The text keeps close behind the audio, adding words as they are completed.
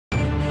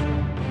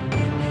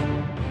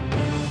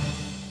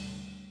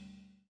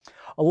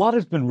A lot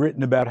has been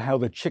written about how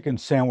the chicken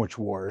sandwich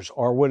wars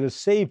are what has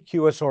saved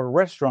QSR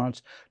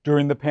restaurants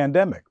during the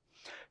pandemic.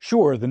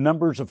 Sure, the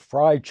numbers of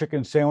fried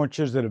chicken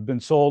sandwiches that have been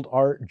sold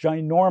are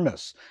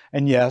ginormous.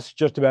 And yes,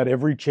 just about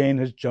every chain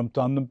has jumped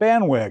on the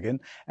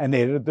bandwagon and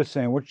added the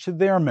sandwich to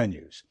their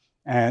menus.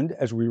 And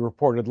as we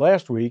reported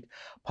last week,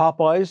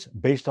 Popeyes,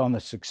 based on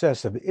the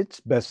success of its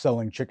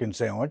best-selling chicken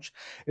sandwich,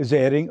 is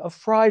adding a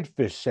fried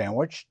fish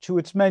sandwich to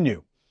its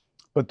menu.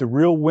 But the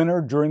real winner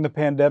during the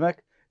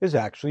pandemic is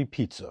actually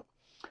pizza.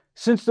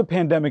 Since the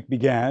pandemic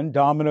began,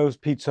 Domino's,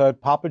 Pizza Hut,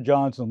 Papa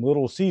John's, and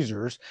Little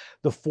Caesars,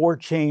 the four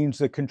chains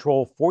that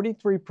control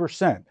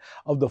 43%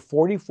 of the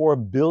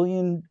 $44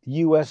 billion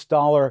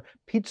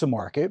pizza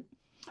market,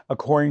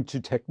 according to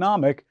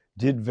Technomic,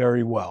 did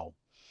very well.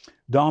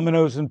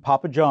 Domino's and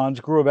Papa John's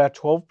grew about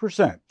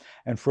 12%,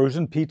 and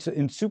frozen pizza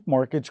in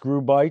supermarkets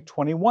grew by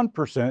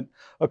 21%,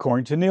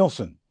 according to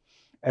Nielsen.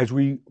 As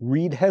we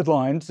read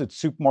headlines that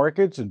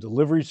supermarkets and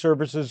delivery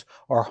services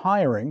are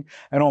hiring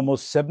and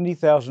almost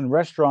 70,000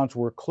 restaurants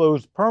were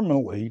closed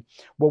permanently,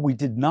 what we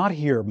did not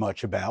hear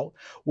much about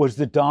was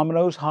that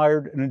Domino's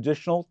hired an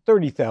additional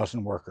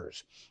 30,000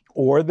 workers,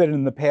 or that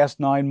in the past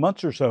 9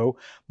 months or so,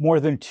 more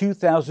than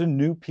 2,000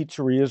 new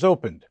pizzerias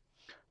opened.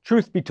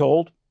 Truth be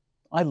told,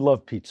 I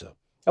love pizza.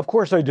 Of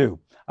course I do.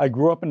 I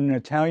grew up in an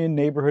Italian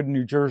neighborhood in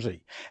New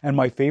Jersey, and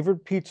my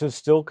favorite pizza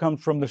still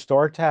comes from the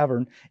Star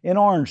Tavern in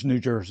Orange, New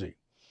Jersey.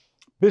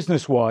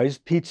 Business-wise,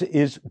 pizza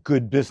is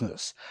good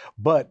business,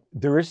 but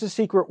there is a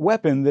secret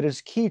weapon that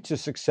is key to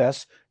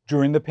success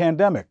during the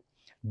pandemic.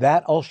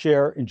 That I'll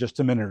share in just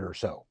a minute or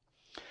so.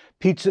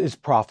 Pizza is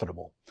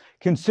profitable.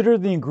 Consider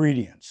the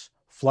ingredients: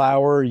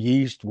 flour,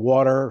 yeast,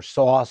 water,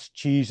 sauce,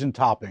 cheese, and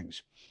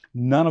toppings.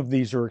 None of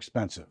these are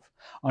expensive.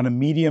 On a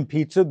medium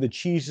pizza, the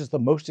cheese is the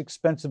most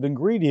expensive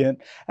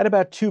ingredient at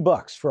about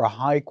 $2 for a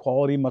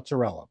high-quality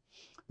mozzarella.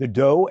 The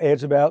dough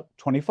adds about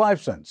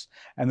 25 cents,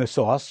 and the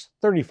sauce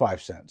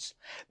 35 cents.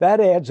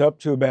 That adds up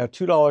to about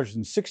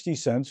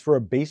 $2.60 for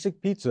a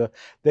basic pizza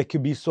that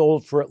could be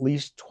sold for at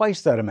least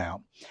twice that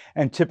amount,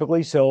 and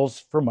typically sells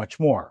for much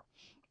more.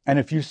 And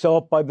if you sell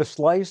it by the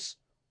slice,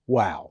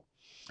 wow.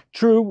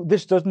 True,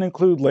 this doesn't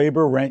include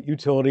labor, rent,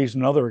 utilities,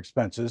 and other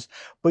expenses,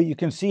 but you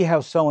can see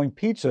how selling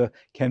pizza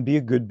can be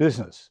a good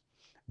business.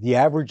 The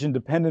average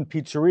independent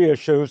pizzeria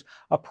shows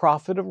a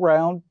profit of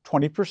around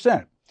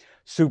 20%.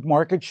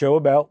 Supermarkets show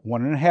about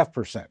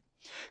 1.5%.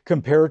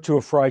 Compared to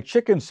a fried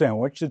chicken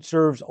sandwich that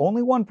serves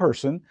only one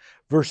person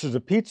versus a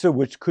pizza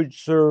which could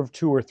serve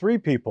 2 or 3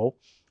 people,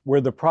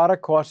 where the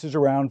product cost is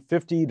around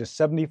 50 to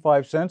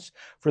 75 cents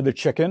for the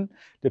chicken,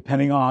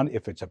 depending on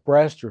if it's a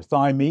breast or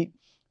thigh meat,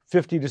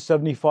 50 to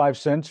 75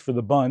 cents for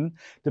the bun,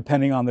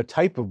 depending on the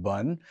type of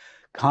bun,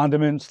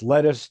 condiments,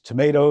 lettuce,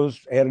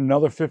 tomatoes, add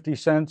another 50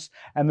 cents,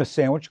 and the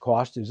sandwich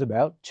cost is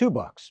about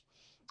 $2.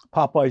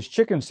 Popeye's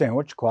chicken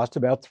sandwich costs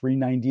about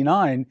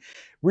 $3.99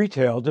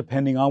 retail,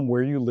 depending on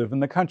where you live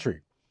in the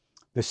country.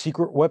 The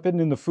secret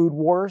weapon in the food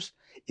wars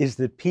is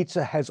that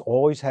pizza has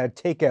always had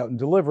takeout and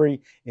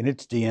delivery in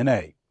its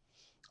DNA.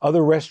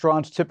 Other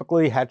restaurants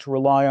typically had to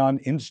rely on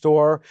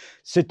in-store,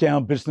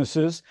 sit-down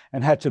businesses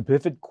and had to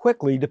pivot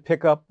quickly to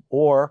pick up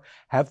or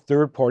have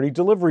third-party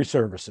delivery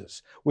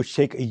services, which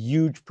take a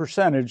huge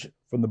percentage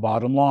from the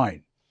bottom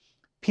line.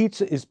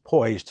 Pizza is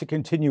poised to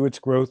continue its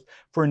growth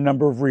for a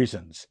number of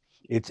reasons.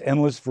 Its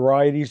endless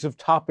varieties of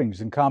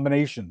toppings and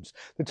combinations,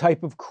 the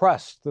type of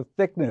crust, the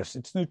thickness,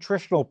 its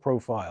nutritional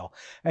profile.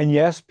 And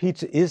yes,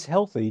 pizza is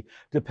healthy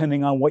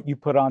depending on what you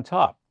put on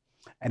top.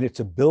 And its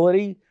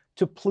ability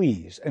to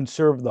please and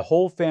serve the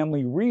whole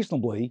family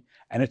reasonably,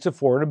 and its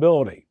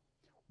affordability.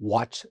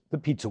 Watch the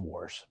Pizza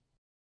Wars.